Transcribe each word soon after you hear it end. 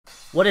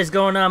What is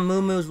going on,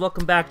 Moo-Moos?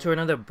 Welcome back to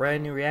another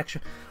brand new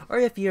reaction. Or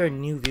if you're a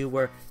new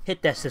viewer,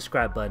 hit that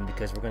subscribe button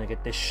because we're going to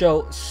get this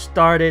show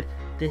started.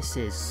 This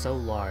is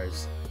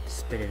Solar's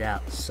Spit It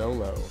Out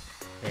Solo.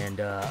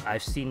 And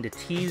I've seen the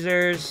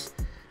teasers.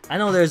 I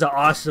know there's an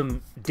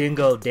awesome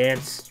Dingo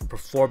dance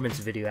performance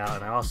video out,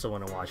 and I also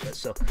want to watch that.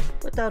 So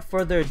without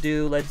further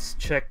ado, let's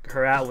check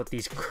her out with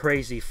these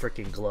crazy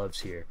freaking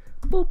gloves here.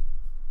 Boop.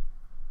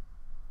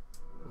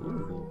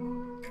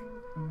 Ooh.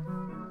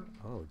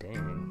 Oh,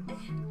 dang.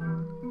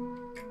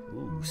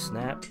 Ooh,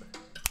 snap.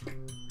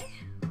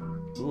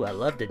 Ooh, I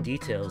love the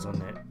details on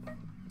that.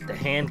 The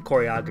hand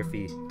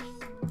choreography.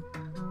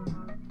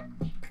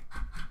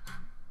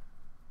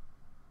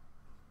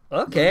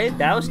 Okay,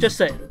 that was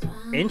just an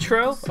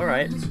intro?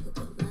 Alright.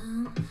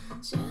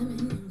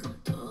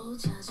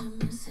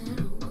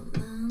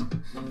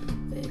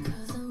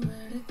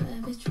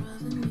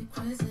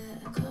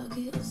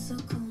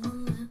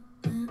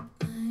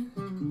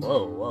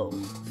 Whoa, whoa.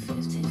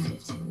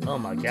 Oh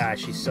my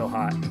gosh, she's so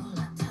hot.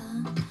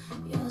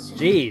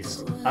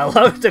 Jeez, I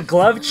love the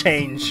glove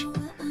change.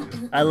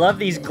 I love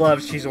these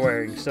gloves she's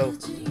wearing. So,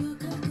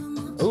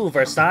 ooh,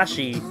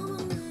 Versace.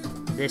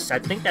 I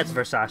think that's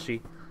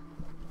Versace.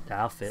 The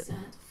outfit.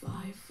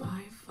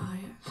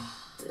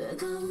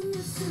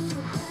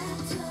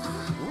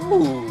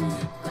 Ooh.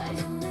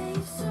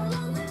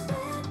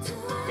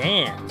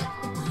 Damn,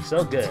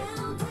 so good.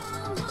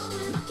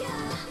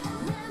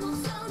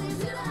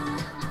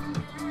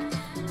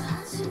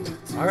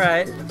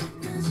 Alright.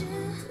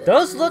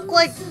 Those look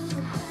like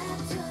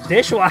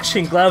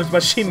dishwashing gloves,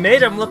 but she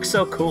made them look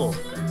so cool.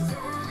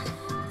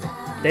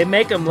 They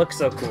make them look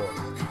so cool.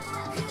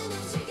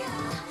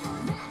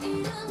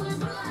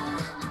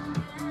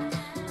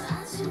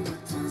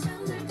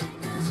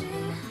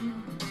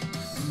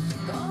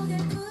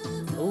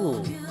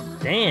 Ooh,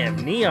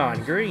 damn,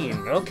 neon green.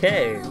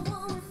 Okay.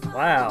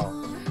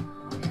 Wow.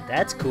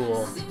 That's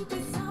cool.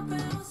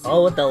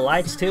 Oh, with the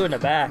lights too in the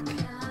back.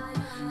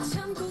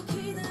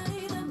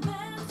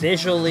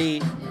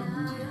 Visually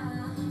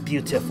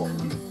beautiful.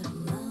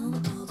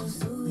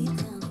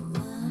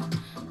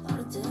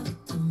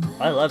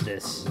 I love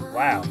this.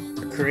 Wow.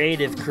 A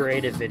creative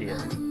video.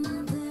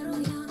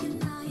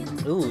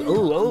 Ooh,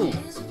 ooh, ooh.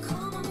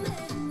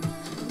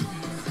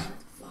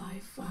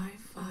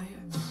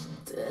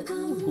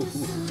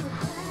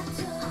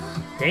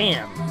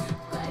 Damn.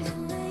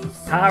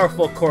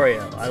 Powerful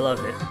choreo. I love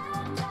it.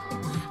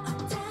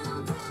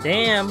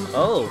 Damn.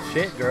 Oh,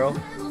 shit, girl.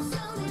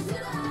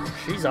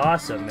 She's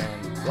awesome, man.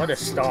 What a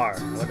star.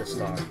 What a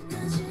star.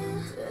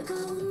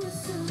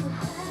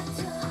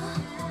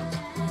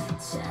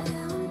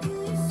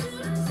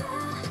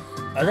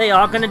 Are they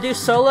all gonna do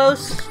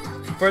solos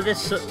for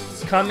this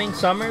coming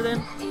summer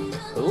then?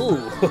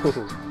 Ooh.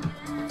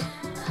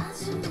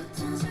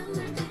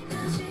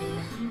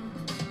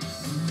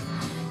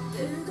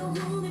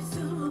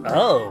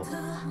 Oh.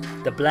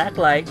 The black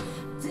light.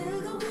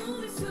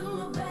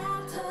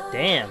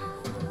 Damn.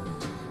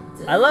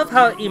 I love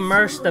how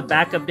immersed the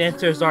backup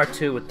dancers are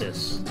too with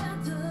this.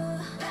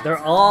 They're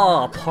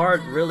all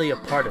really a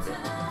part of it.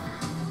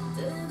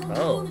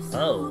 Oh,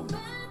 oh.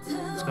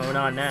 What's going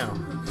on now?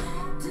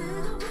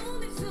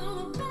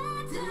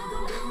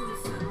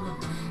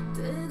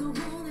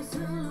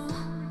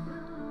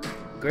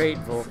 Great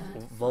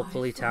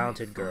vocally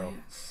talented girl.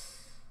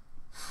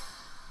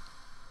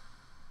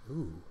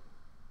 Ooh.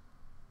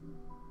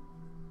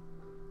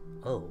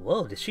 Oh,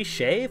 whoa, did she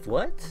shave?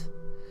 What?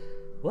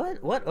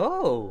 What?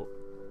 Oh!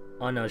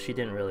 Oh no, she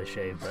didn't really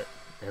shave, but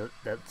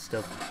that's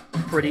still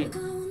pretty.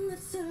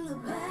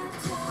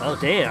 Oh,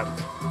 damn.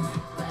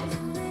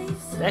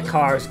 That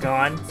car's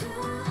gone.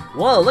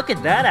 Whoa, look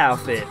at that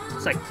outfit.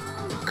 It's like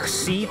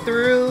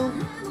see-through.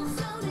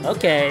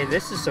 Okay,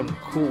 this is some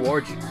cool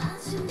orgy.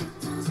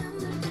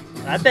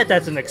 I bet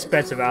that's an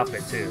expensive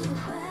outfit, too.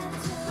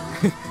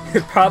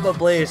 It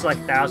probably is like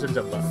thousands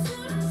of bucks.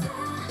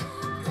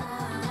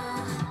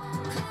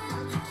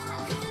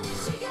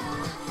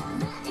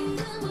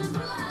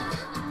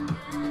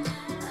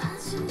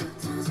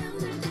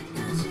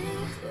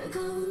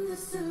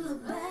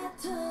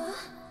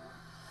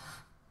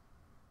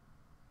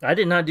 I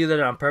did not do that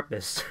on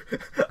purpose.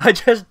 I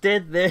just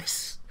did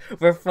this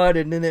for fun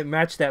and then it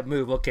matched that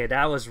move. Okay,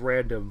 that was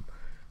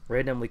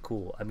randomly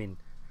cool. I mean,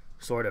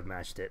 sort of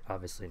matched it.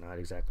 Obviously not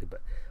exactly,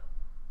 but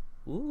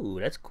ooh,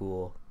 that's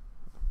cool.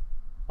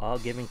 All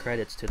giving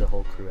credits to the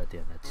whole crew at the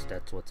end.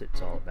 That's what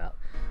it's all about.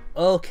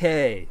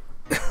 Okay.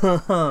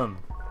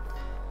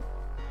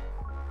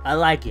 I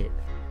like it.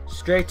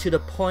 Straight to the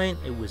point.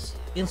 It was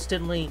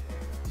instantly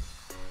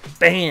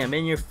bam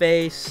in your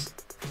face.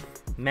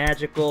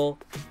 Magical.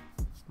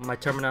 My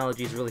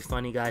terminology is really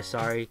funny, guys.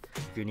 Sorry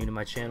if you're new to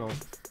my channel.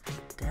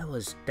 That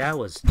was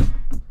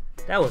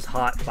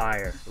hot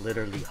fire.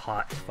 Literally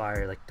hot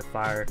fire, like the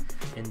fire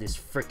in this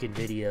freaking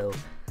video.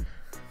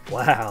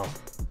 Wow.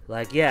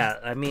 Like, yeah,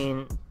 I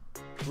mean,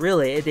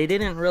 really, they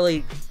didn't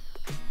really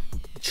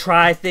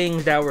try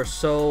things that were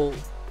so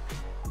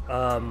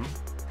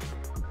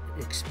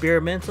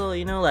experimental,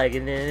 you know, like,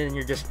 and then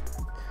you're just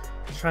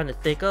trying to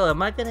think, oh,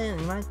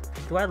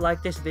 do I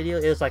like this video?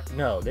 It was like,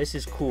 no, this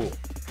is cool.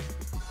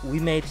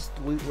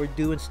 We're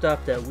doing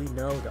stuff that we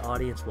know the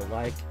audience will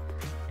like,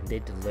 and they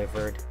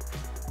delivered.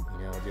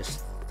 You know,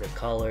 just the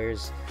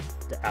colors,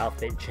 the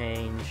outfit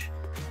change,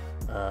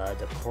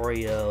 the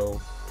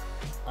choreo.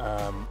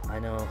 I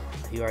know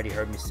you already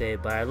heard me say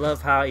it, but I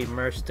love how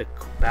immersed the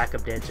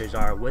backup dancers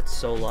are with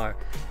Solar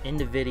in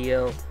the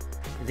video.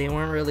 They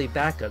weren't really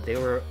backup; they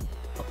were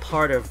a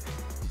part of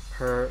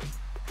her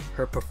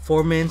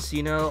performance.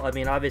 You know, I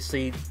mean,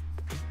 obviously,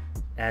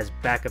 as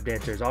backup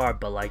dancers are,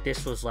 but like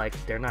this was like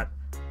they're not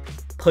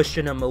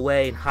pushing them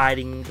away and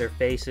hiding their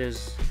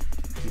faces.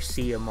 You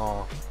see them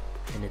all,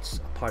 and it's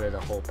a part of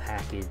the whole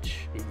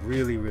package. It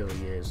really, really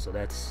is. So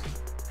that's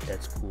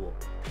cool.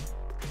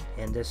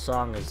 And this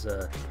song is,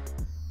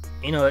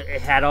 you know,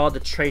 it had all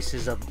the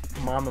traces of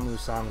Mamamoo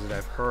songs that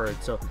I've heard.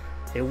 So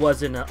it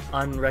wasn't an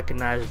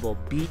unrecognizable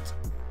beat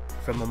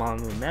from a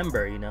Mamamoo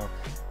member. You know,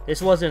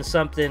 this wasn't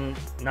something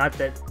not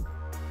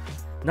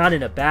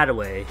in a bad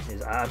way.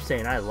 I'm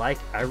saying I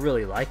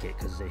really like it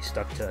because they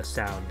stuck to a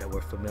sound that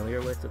we're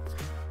familiar with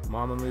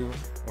Mamamoo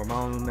or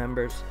Mamamoo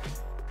members.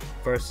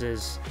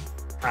 Versus,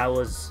 I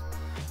was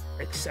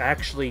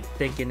actually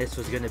thinking this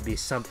was going to be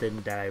something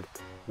that I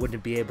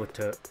wouldn't be able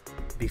to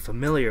be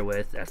familiar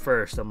with at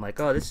first. I'm like,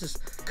 oh, this is,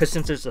 because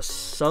since there's a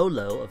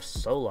solo of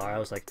Solar, I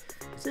was like,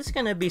 is this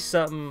going to be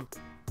something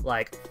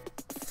like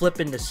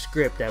flipping the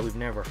script that we've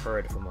never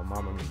heard from a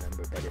Mamamoo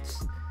member? But it's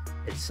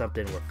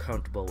something we're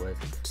comfortable with.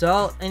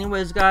 So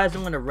anyways, guys,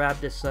 I'm going to wrap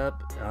this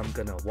up. I'm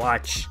going to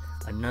watch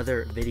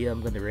another video.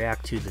 I'm going to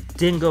react to the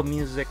Dingo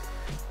Music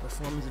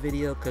performance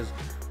video because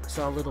I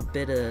saw a little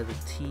bit of the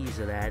tease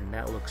of that, and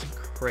that looks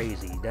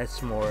crazy.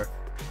 That's more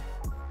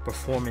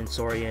performance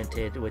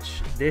oriented,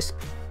 which this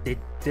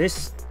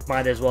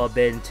might as well have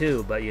been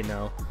too, but you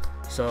know.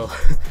 So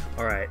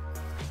alright,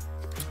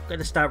 I'm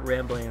gonna stop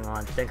rambling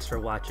on. Thanks for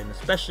watching,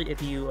 especially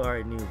if you are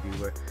a new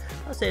viewer.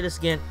 I'll say this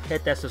again,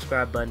 hit that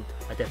subscribe button.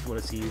 I definitely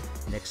want to see you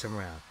next time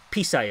around.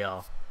 Peace out,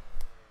 y'all.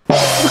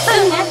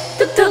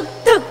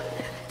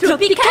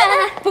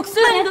 Tropicana,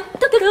 복숭아도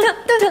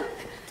뚝뚝뚝뚝.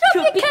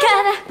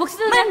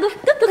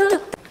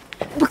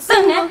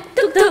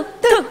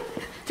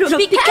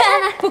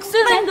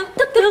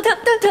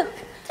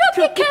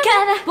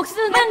 Tropicana,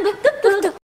 복숭아도 뚝뚝뚝.